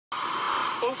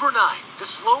Overnight, the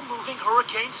slow-moving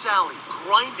Hurricane Sally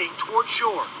grinding toward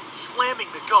shore, slamming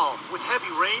the Gulf with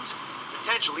heavy rains,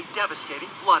 potentially devastating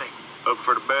flooding. Hope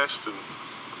for the best, and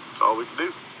that's all we can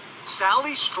do.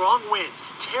 Sally's strong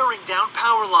winds tearing down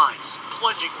power lines,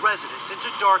 plunging residents into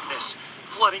darkness,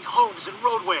 flooding homes and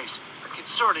roadways,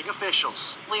 concerning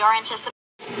officials. We are anticipating.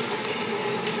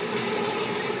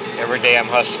 Every day I'm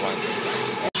hustling.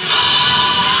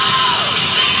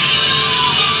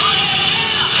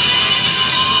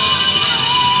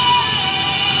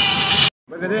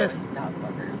 Look at this.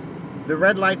 The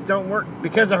red lights don't work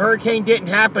because the hurricane didn't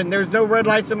happen. There's no red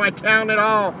lights in my town at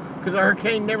all because the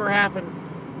hurricane never happened.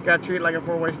 You gotta treat it like a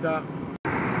four-way stop.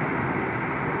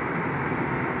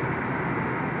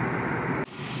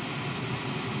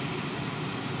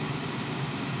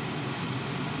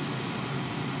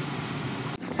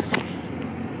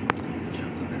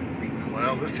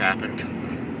 Well, this happened.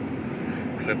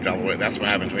 Except all the way, that's what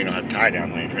happens when we don't have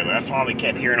tie-down lane trailer. That's why we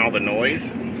kept hearing all the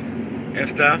noise and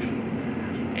stuff.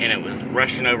 And it was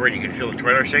rushing over and you could feel the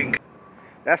trailer shaking.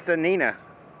 That's the Nina.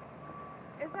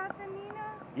 Is that the Nina?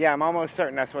 Yeah, I'm almost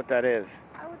certain that's what that is.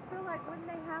 I would feel like, wouldn't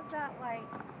they have that, like...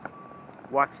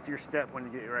 Watch your step when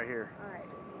you get right here. Alright.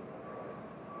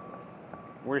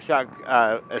 We're just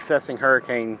out assessing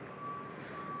hurricane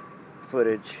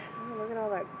footage. Oh, look at all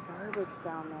that garbage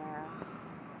down there.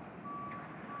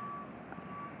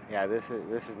 Yeah, this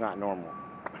is not normal.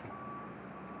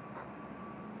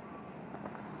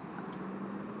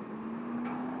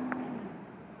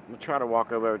 I'm gonna try to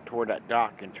walk over toward that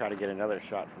dock and try to get another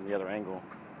shot from the other angle.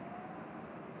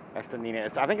 That's the Nina.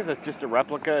 I think it's just a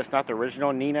replica. It's not the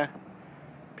original Nina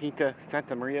Pinta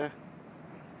Santa Maria.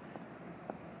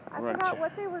 I forgot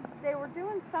what they were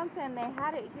doing something. They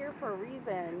had it here for a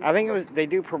reason. I think it was they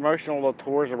do promotional little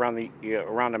tours around the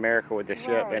around America with the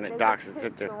ship, and it docks and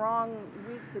sits there. The wrong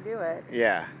week to do it.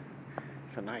 Yeah,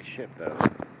 it's a nice ship though.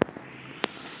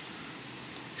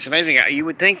 It's amazing. You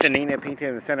would think the Nina Pinta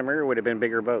and the Santa Maria would have been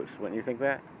bigger boats, wouldn't you think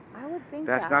that? I would think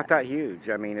that's not that huge.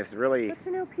 I mean, it's really. But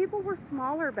you know, people were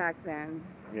smaller back then.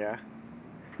 Yeah.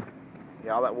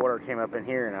 Yeah, all that water came up in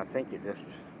here, and I think it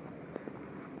just.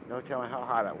 No telling how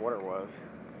high that water was.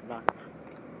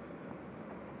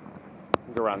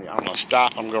 Go around I'm gonna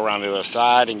stop. I'm gonna go around the other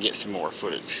side and get some more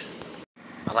footage.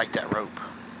 I like that rope.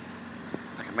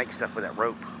 I can make stuff with that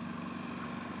rope.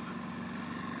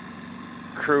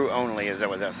 Crew only is that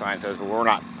what that sign says, but we're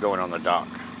not going on the dock.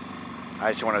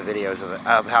 I just wanted videos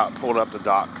of how it pulled up the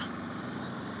dock.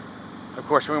 Of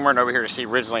course, we weren't over here to see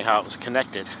originally how it was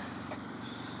connected.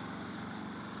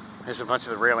 There's a bunch of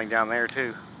the railing down there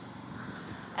too.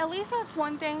 At least that's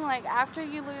one thing, like after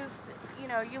you lose, you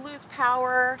know, you lose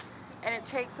power and it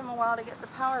takes them a while to get the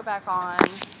power back on.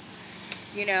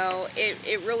 You know,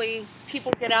 it really,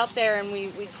 people get out there and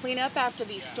we clean up after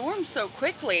these storms so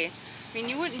quickly. I mean,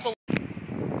 you wouldn't believe.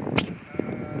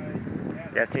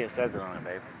 Yeah, see, it says it on it,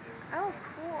 babe. Oh,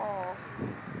 cool.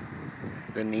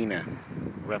 The Nina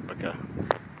replica.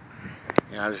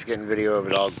 Yeah, I'm just getting video of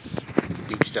it all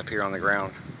beached up here on the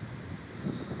ground.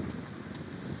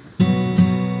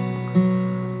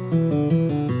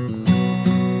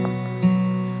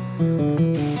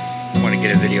 I want to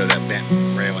get a video of that bent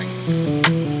railing.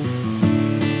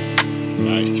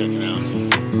 Nice, check it out.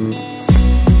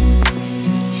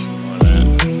 More of that.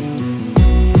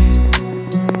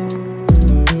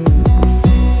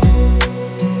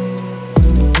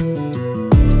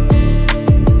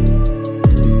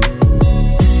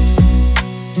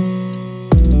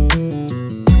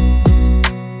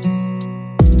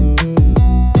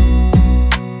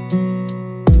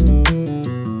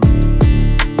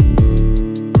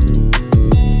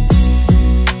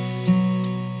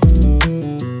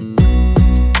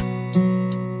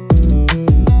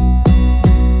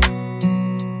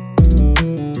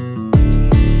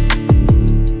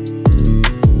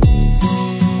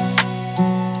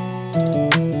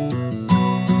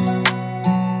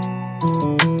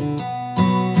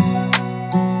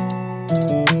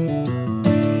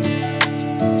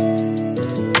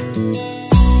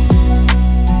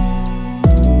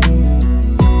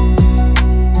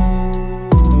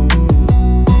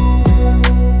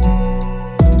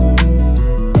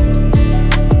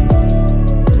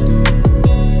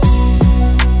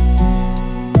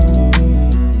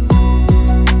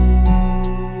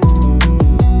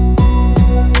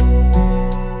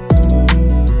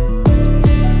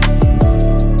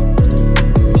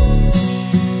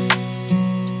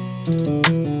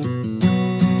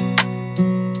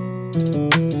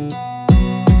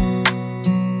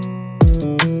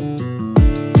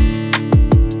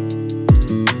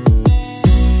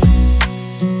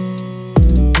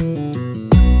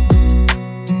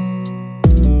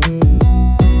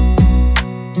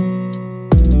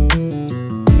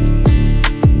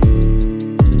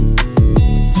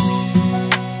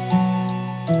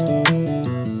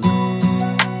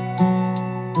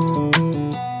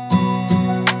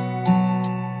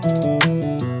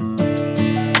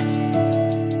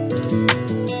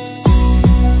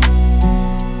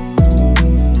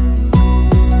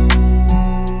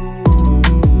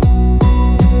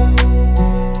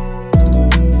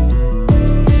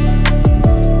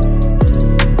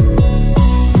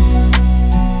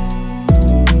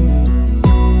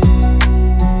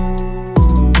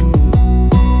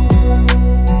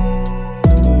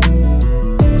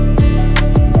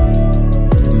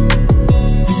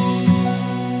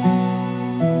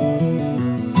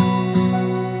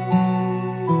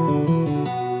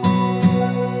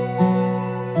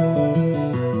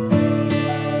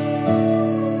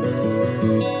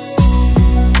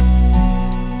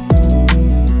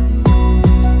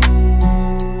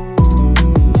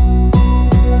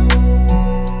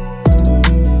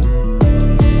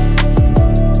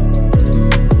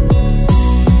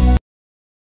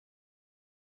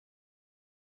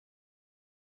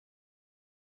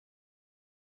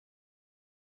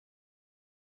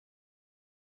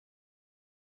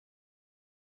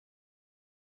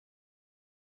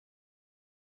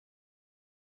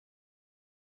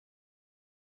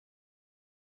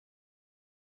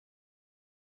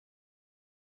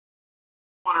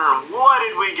 Wondering, what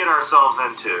did we get ourselves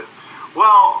into?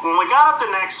 Well, when we got up the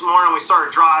next morning, we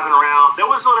started driving around. There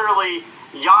was literally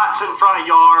yachts in front of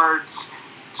yards,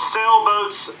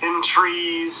 sailboats in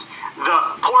trees. The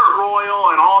Port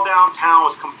Royal and all downtown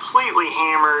was completely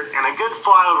hammered, and a good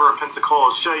flyover of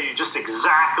Pensacola will show you just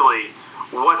exactly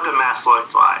what the mess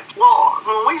looked like. Well,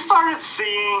 when we started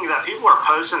seeing that people were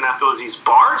posting that there was these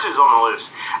barges on the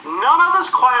loose, none of us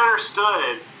quite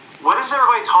understood, what is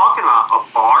everybody talking about? A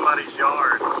barge? Buddy's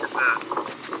yard. Look at this.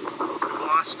 It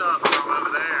washed up from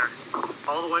over there,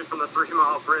 all the way from the 3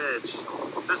 Mile Bridge.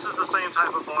 This is the same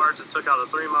type of barge that took out the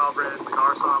 3 Mile Bridge, the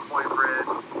Garcon Point Bridge,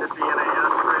 hit the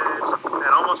NAS Bridge, and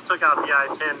almost took out the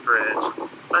I-10 Bridge.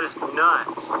 That is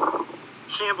nuts.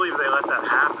 Can't believe they let that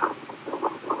happen.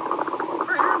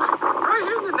 Right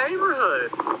here in the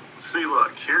neighborhood. See,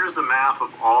 look, here's the map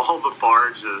of all the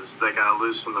barges that got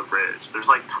loose from the bridge. There's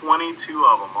like 22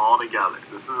 of them all together.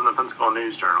 This is in the Pensacola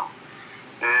News Journal.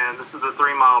 And this is the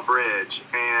 3 Mile Bridge.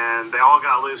 And they all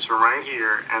got loose from right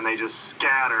here, and they just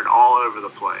scattered all over the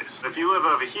place. If you live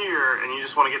over here and you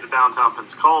just want to get to downtown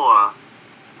Pensacola,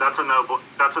 that's a no-go.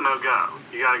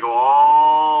 You got to go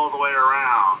all the way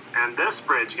around. And this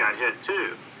bridge got hit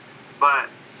too, but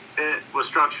it was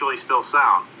structurally still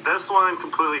sound. This one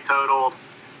completely totaled.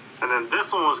 And then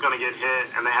this one was going to get hit,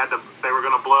 and they were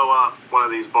going to blow up one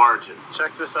of these barges.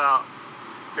 Check this out.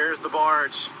 Here's the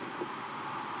barge.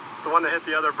 It's the one that hit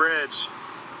the other bridge.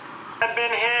 Had been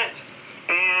hit,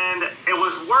 and it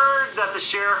was word that the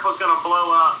sheriff was going to blow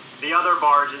up the other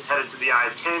barges headed to the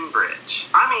I-10 bridge.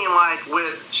 I mean, like,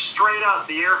 with straight up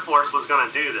the Air Force was going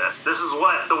to do this. This is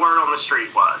what the word on the street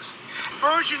was.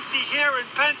 Emergency here in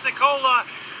Pensacola.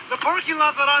 The parking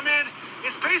lot that I'm in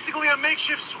is basically a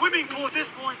makeshift swimming pool at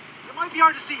this point. It might be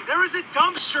hard to see. There is a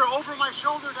dumpster over my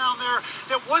shoulder down there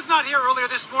that was not here earlier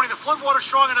this morning. The floodwater's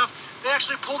strong enough. They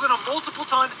actually pulled in a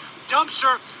multiple-ton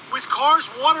dumpster with cars,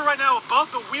 water right now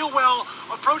above the wheel well,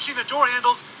 approaching the door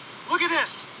handles. Look at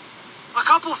this. A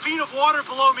couple of feet of water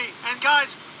below me. And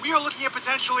guys, we are looking at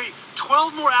potentially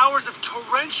 12 more hours of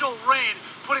torrential rain,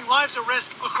 putting lives at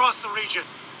risk across the region.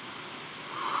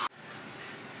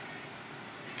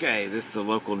 Okay, this is a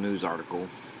local news article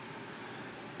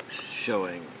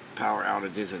showing power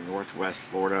outages in northwest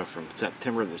Florida from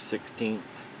September the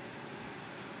 16th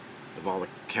of all the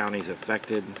counties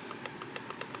affected.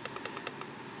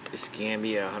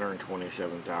 Escambia,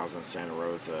 127,000, Santa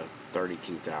Rosa,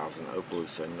 32,000,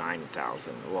 Okaloosa,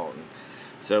 9,000, Walton.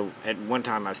 So at one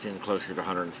time I seen closer to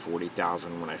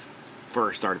 140,000 when I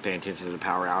first started paying attention to the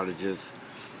power outages,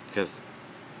 because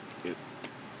it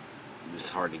was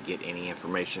hard to get any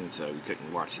information, so you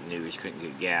couldn't watch the news, you couldn't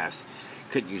get gas,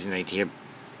 couldn't use an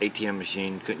ATM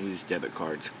machine, couldn't use debit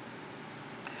cards.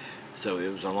 So it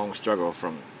was a long struggle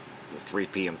from the 3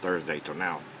 p.m. Thursday till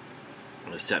now.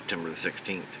 It was September the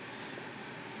 16th.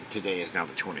 Today is now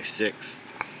the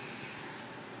 26th.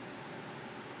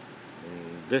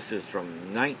 And this is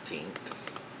from the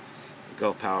 19th.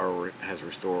 Gulf Power has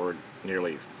restored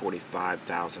nearly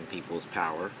 45,000 people's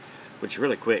power, which is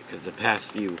really quick, because the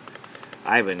past few,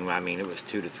 I mean, it was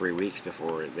 2 to 3 weeks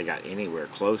before they got anywhere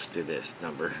close to this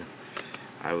number.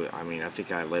 I mean, I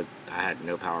think I had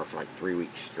no power for like 3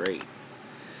 weeks straight.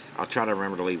 I'll try to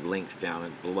remember to leave links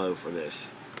down below for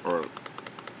this, or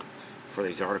for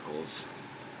these articles.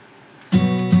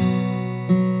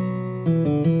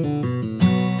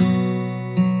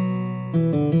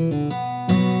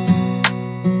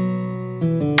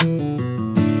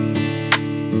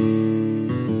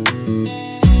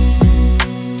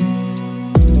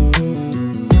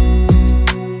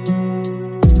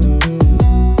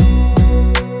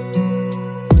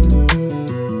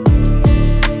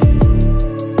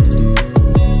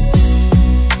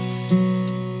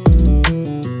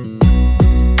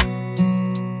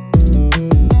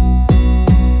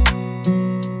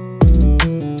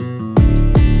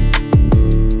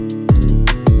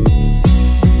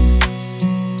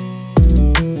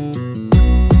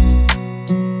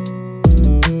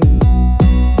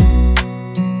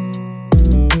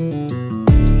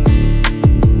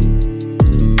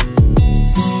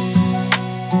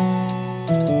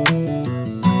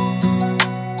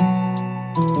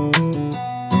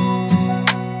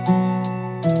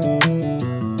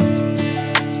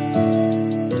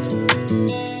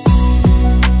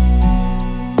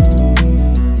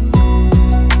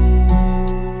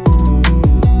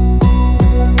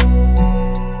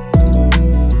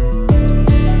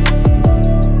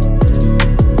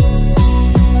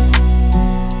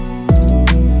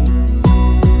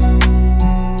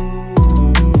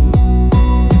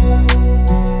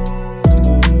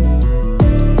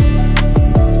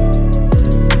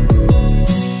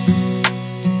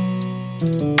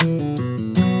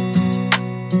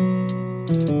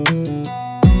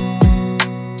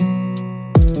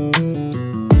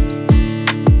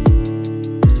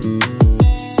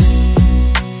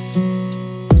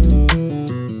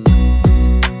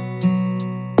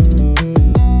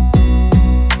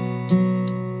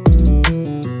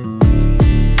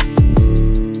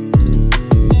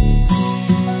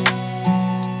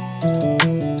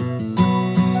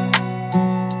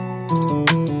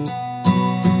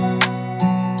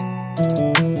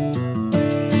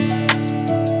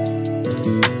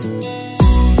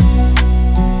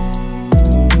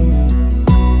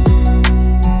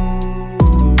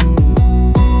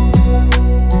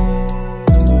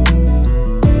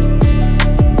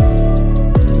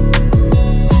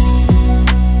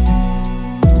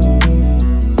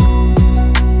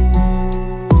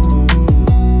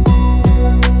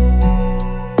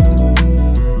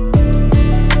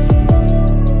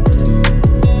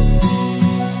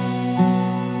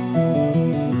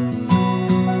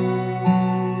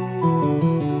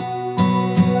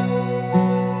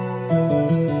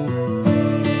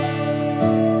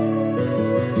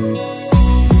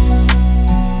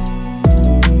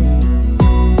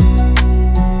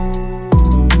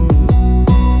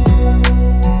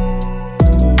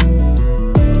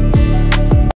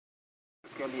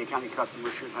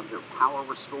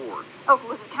 restored.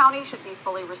 Okaloosa County should be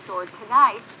fully restored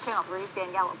tonight. Channel 3's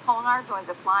Danielle Apolinar joins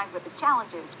us live with the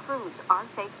challenges crews are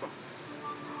facing.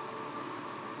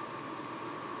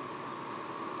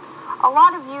 A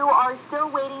lot of you are still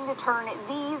waiting to turn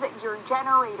your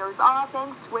generators off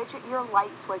and switch your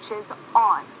light switches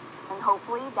on. And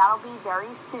hopefully that'll be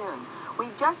very soon.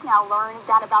 We've just now learned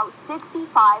that about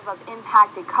 65 of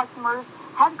impacted customers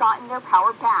have gotten their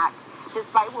power back,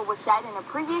 despite what was said in a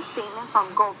previous statement from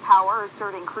Gulf Power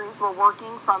asserting crews were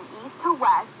working from east to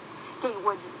west.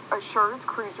 Gatewood assures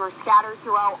crews were scattered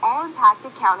throughout all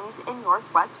impacted counties in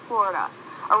northwest Florida.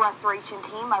 A restoration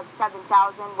team of 7,000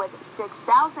 with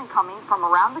 6,000 coming from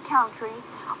around the country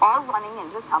are running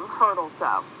into some hurdles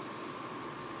though.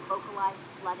 Localized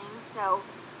flooding, so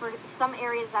for some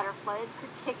areas that are flooded,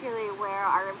 particularly where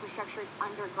our infrastructure is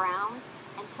underground,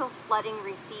 until flooding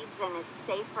recedes and it's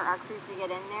safe for our crews to get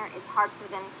in there, it's hard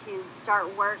for them to start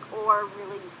work or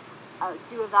really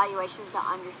do evaluations to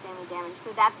understand the damage.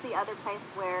 So that's the other place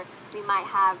where we might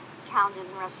have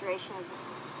challenges in restoration as well.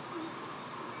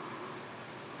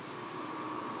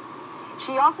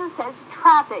 She also says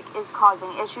traffic is causing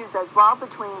issues as well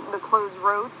between the closed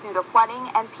roads due to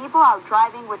flooding and people out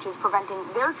driving, which is preventing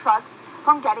their trucks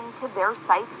from getting to their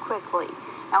sites quickly.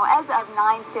 Now, as of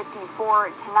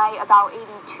 9:54 tonight, about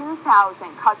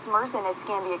 82,000 customers in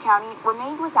Escambia County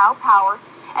remained without power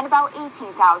and about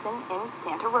 18,000 in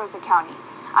Santa Rosa County.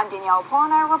 I'm Danielle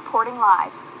Apolinar reporting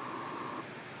live.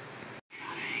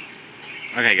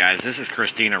 Okay guys, this is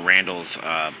Christina Randall's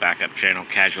backup channel,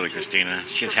 Casually Christina.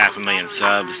 She has 500,000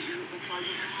 subs.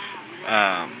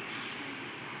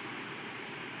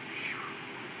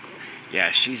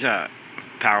 Yeah, she's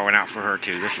power went out for her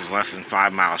too. This is less than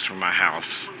 5 miles from my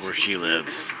house where she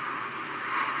lives.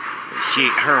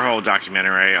 Her whole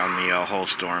documentary on the whole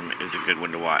storm is a good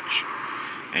one to watch.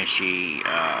 And she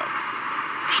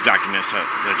documents the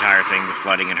entire thing, the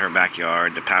flooding in her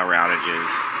backyard, the power outages,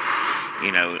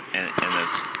 you know, and the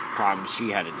problems she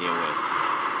had to deal with.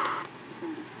 There's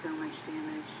going to be so much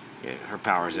damage. Yeah, her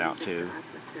power's out too.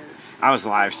 I was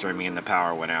live streaming and the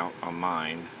power went out on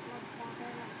mine.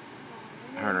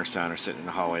 Her and her son are sitting in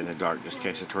the hallway in the dark just in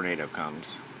case a tornado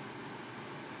comes.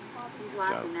 He's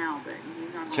laughing now, but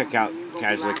he's not. Check out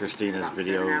Casually Christina's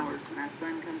video. 7 hours when that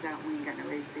sun comes out, we ain't got no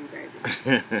AC, baby.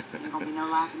 Ain't gonna be no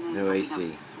laughing. No AC.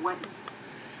 Sweating.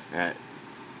 And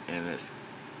it's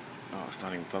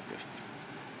not even focused.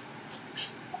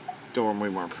 Storm we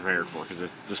weren't prepared for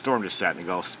because the storm just sat in the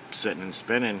Gulf, sitting and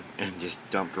spinning, and just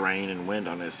dumped rain and wind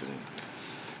on us and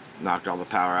knocked all the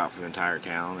power out for the entire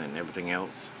town and everything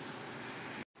else.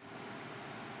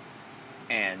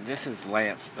 And this is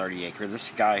Lance Thirtyacre. This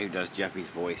is the guy who does Jeffy's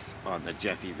voice on the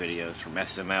Jeffy videos from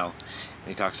SML. And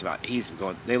he talks about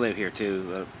they live here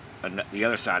too. The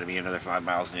other side of me, another 5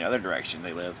 miles in the other direction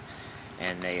they live.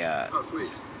 And they oh, sweet.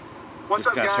 What's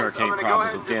up, guys? I'm going to go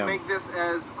ahead and just make this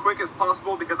as quick as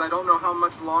possible because I don't know how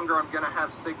much longer I'm going to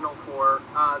have signal for.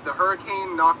 The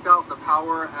hurricane knocked out the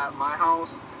power at my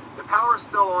house. The power is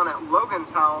still on at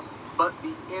Logan's house, but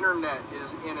the internet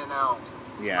is in and out.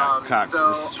 Yeah, Cox. So,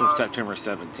 this is from September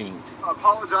 17th.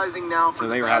 Apologizing now for so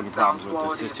the they were bad having problems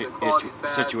with the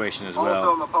situation as well.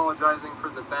 Also, I'm apologizing for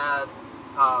the bad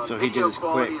so he video did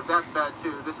quality. quick. If that's bad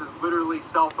too. This is literally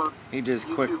He did his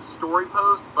YouTube quick story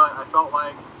post, but I felt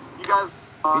like you guys.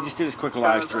 He just did his quick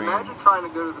live stream. Imagine trying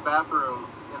to go to the bathroom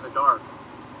in the dark.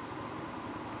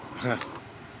 Yeah,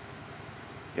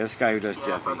 this guy who does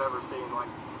Jeffy. I've ever seen. Like,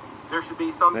 there should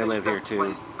be something they live here in too.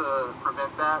 place to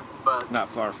prevent that, but not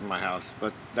far from my house.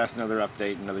 But that's another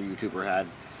update another YouTuber had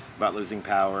about losing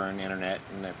power and internet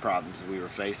and the problems that we were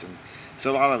facing.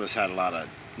 So a lot of us had a lot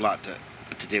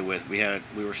to deal with. We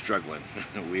were struggling.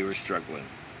 We were struggling.